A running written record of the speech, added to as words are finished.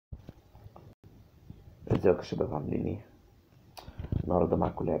ازيكم يا شباب، عاملين ايه؟ النهارده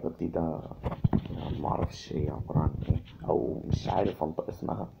معاكم لعبة جديدة. معرفش هي عبارة عن ايه، او مش عارف انطق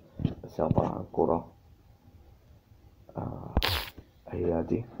اسمها، بس هي عبارة عن كرة. هي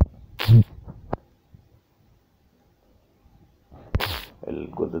دي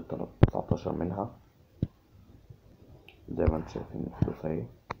الجزء 19 منها. زي ما انتم شايفين الفلوس اهي،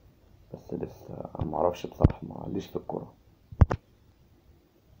 بس لسه انا معرفش بصراحة، معليش في الكرة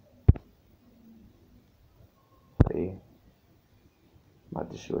ايه.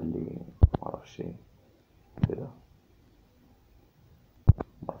 محدش يقول لي معرفش ايه كده،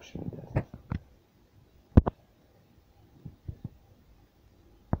 معرفش مين ده اساسا.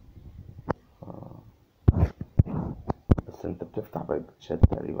 بس انت بتفتح بقى بتشات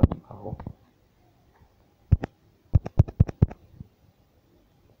تقريبا اهو.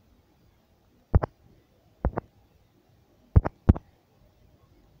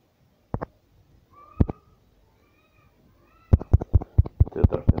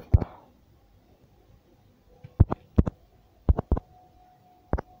 تقدر تفتح،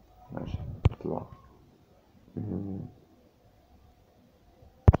 ماشي اطلع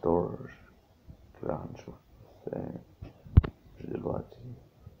ستور كده هنشوف، بس مش دلوقتي.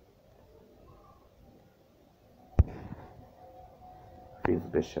 في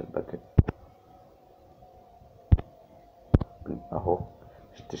سبيشال باكت اهو،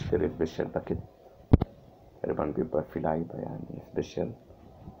 تشتري سبيشال باكت تقريبا بيبقى في لعيبة يعني سبيشال.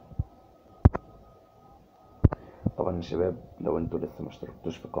 طبعا يا شباب، لو انتوا لسه ما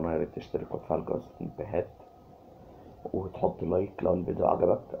اشتركتوش في القناة ياريت تشتركوا وتفعلوا جرس التنبيهات وتحط لايك لو الفيديو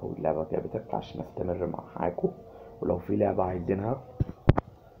عجبك او اللعبة عجبتك عشان استمر معاكم. ولو في لعبة عايزينها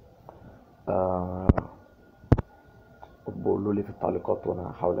بقولوا لي في التعليقات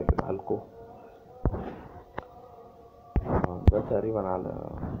وانا هحاول اجيبها لكم. ده تقريبا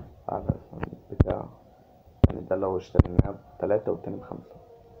على بتاع يعني، ده لو اشتريناه ب3 والتاني ب5.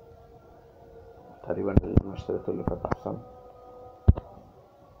 تقريبا اللي انا اشتريته اللي فات احسن.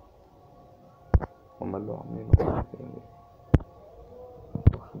 هما اللي عاملينه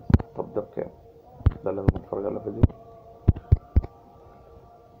طب ده بكام؟ ده لازم اتفرج على فيديو.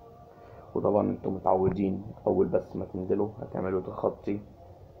 وطبعا انتوا متعودين اول بس ما تنزلوا هتعملوا تخطي،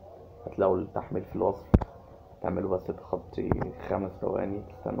 هتلاقوا التحميل في الوصف، تعملوا بس تخطي 5 ثواني،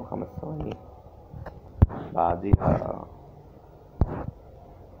 تستنوا 5 ثواني بعديها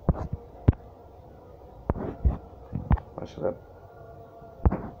يا شباب.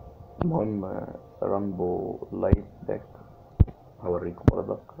 المهم رامبو لايت باك هوريكم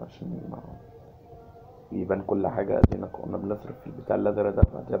برضك عشان يبان كل حاجة. ادينا كنا بنصرف في البتاع الازرق ده،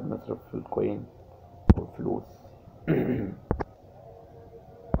 بعدها بنصرف في الكوين والفلوس.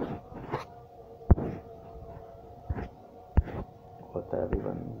 هو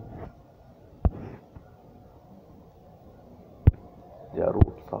تقريبا دي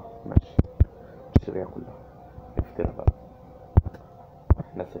عروض صح؟ ماشي نشتريها كلها، نفترها بقى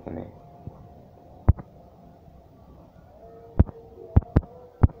احنا سكنين.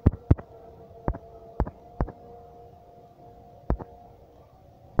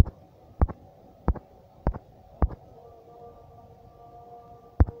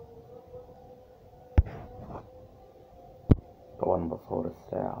 طبعا بصور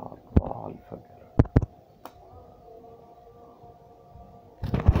الساعة 4 الفجر.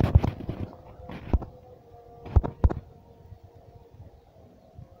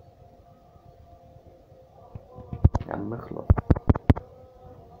 يعني مخلص،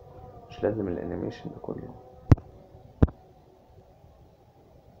 مش لازم الانيميشن ده كله.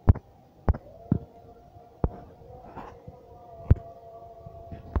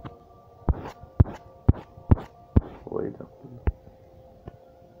 وايه ده كله؟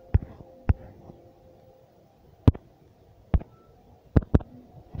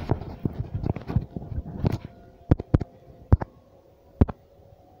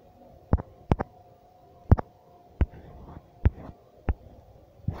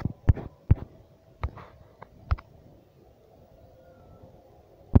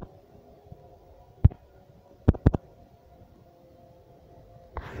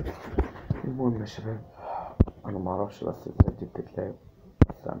 المهم يا شباب، انا معرفش بس ازاي دي بتتلعب،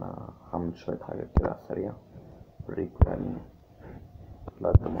 بس انا هعمل شوية حاجات كده على السريع اوريكم يعني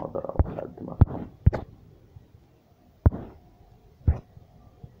على قد ما اقدر او على قد ما افهم.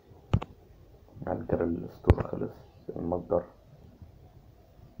 يعني كده الستور خلص، المتجر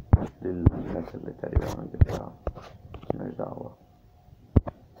للناس اللي تقريبا هنجيبها مالناش دعوة.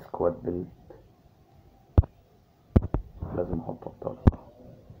 سكواد بيلد لازم احط ابطال.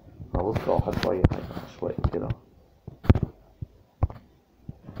 هبص احط اي حاجة عشوائي كده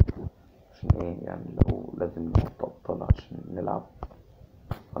عشان ايه يعني، لو لازم نحط ابطال عشان نلعب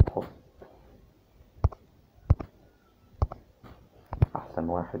هنحط احسن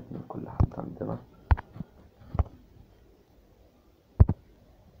واحد من كل حد عندنا.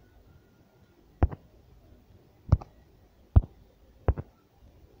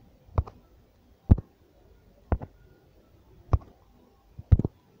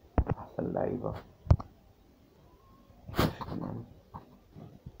 احسن لعيبة تمام.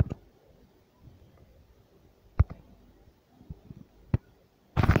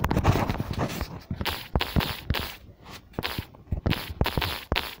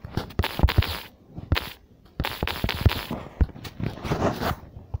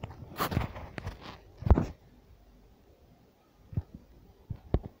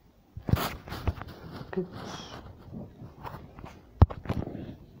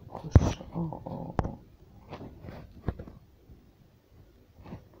 خش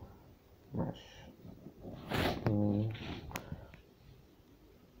ماشي.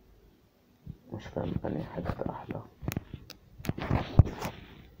 مش فاهم انهي حتة احلى،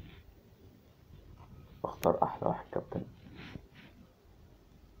 اختار احلى واحد كابتن.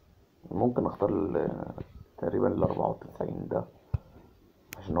 ممكن اختار تقريبا ال94 ده،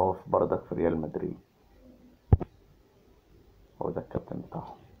 عشان هو في بردك في ريال مدريد، هو ده الكابتن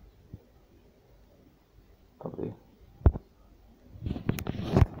بتاعهم. طب ايه،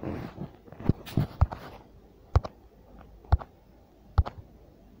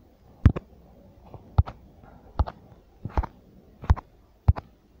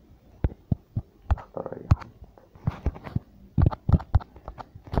 اختار اي حد.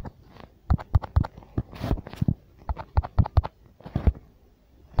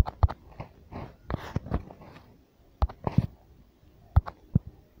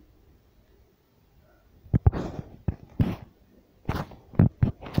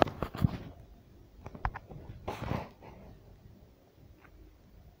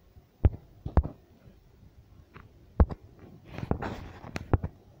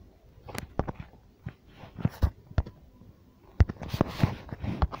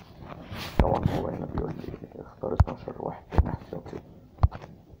 طبعا هو هنا بيقول لي اختار 12 واحد تاني احتياطي،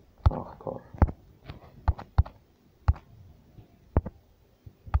 فاختار.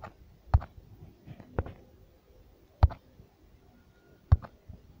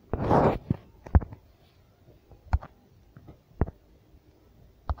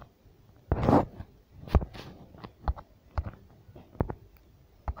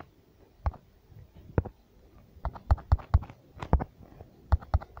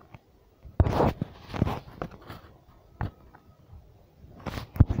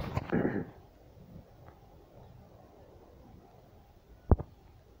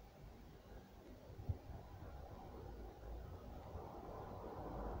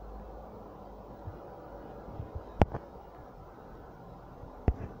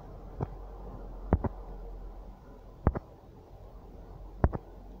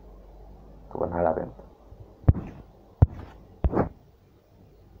 طب انا هلعب امتى؟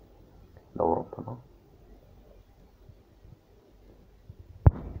 لو ربنا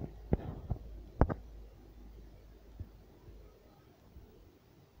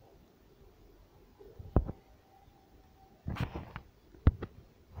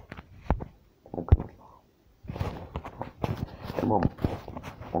ممكن نطلع. المهم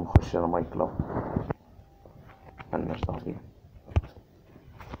ونخش على ماي كلاب، ملناش دعوة بيه.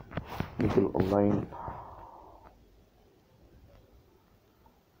 نيجي الاونلاين،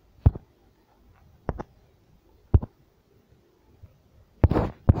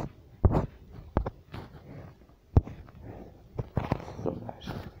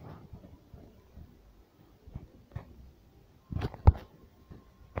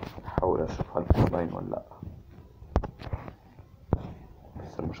 احاول اشوف هل في اونلاين ولا لا،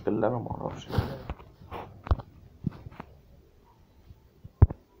 بس المشكلة اللي انا معرفش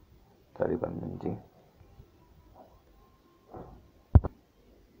تقريبا من دي.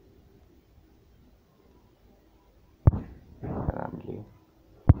 هنعمل ايه؟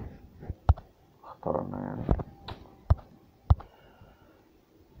 اختار انا يعني،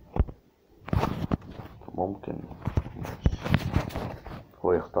 ممكن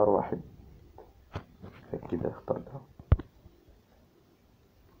هو يختار واحد كده، يختار ده.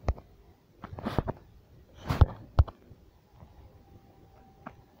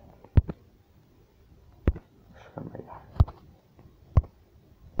 مش فاهم اي حاجة،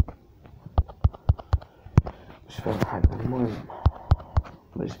 مش فاهم حاجة. المهم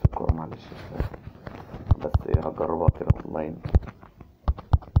مش في الكورة معلش، بس ايه هجربها كده اونلاين،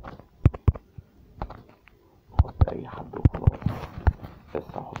 احط اي حد وخلاص. بس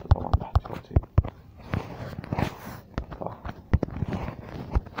هحط طبعا الاحتياط.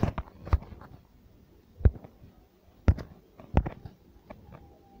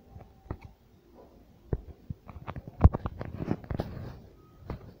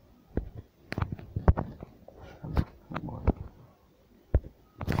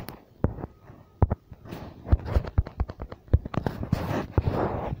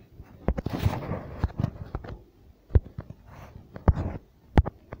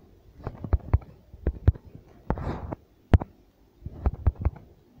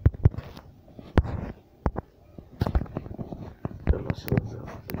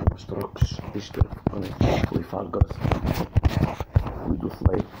 يشترك في القناة ويفعل الجرس ويدوس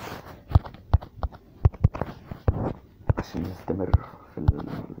لايك عشان نستمر في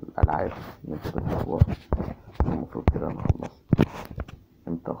الألعاب اللي انتوا بتلعبوها. المفروض كده انا خلصت.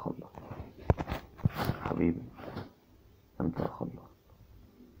 امتى اخلص حبيبي؟ امتى اخلص؟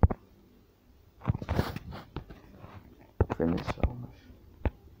 فينش او ماشي؟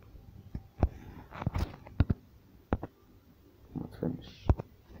 ما تفنش.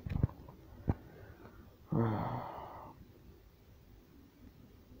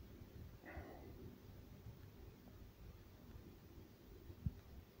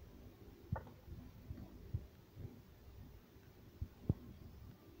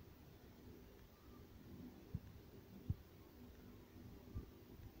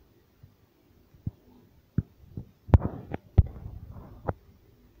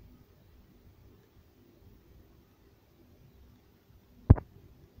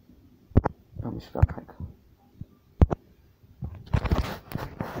 انا مش فاهم حاجة.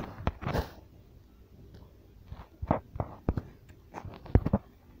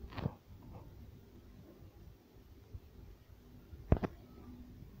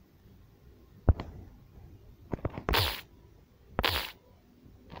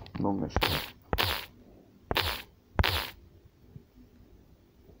 المهم مش فاهم.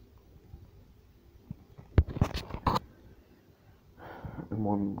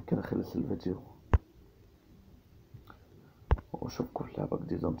 المهم كده خلص الفيديو، واشوفكم في لعبة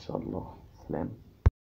جديدة ان شاء الله. سلام.